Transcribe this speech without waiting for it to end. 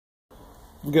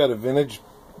We got a vintage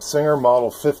Singer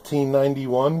model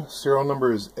 1591. Serial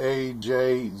number is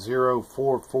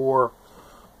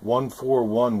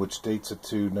AJ044141, which dates it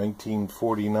to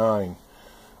 1949.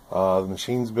 The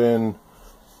machine's been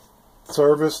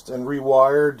serviced and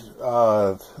rewired.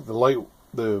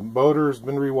 The motor's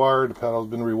been rewired. The pedal's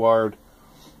been rewired.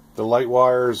 The light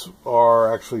wires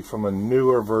are actually from a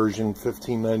newer version,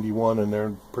 1591, and they're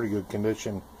in pretty good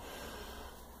condition.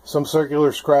 Some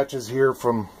circular scratches here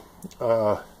from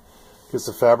I guess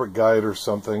a fabric guide or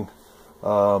something,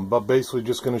 but basically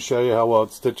just going to show you how well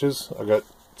it stitches. I got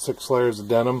 6 layers of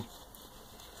denim,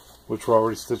 which were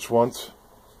already stitched once.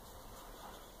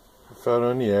 Photo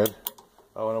in the ad.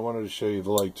 Oh, and I wanted to show you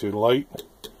the light too. The light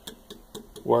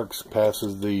works,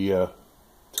 passes the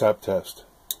tap test.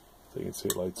 So you can see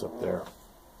it lights up there.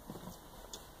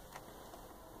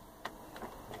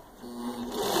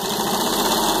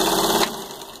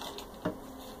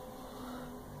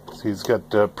 See, it's got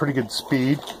pretty good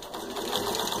speed.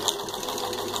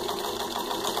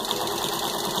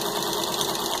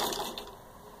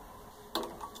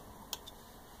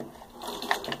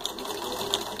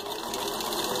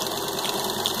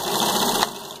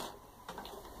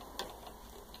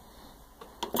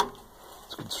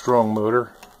 It's a good strong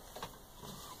motor.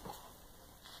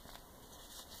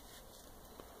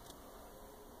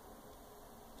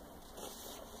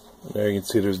 And there you can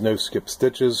see there's no skip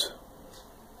stitches.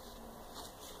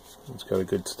 It's got a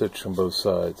good stitch on both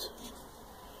sides.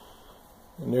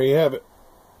 And there you have it.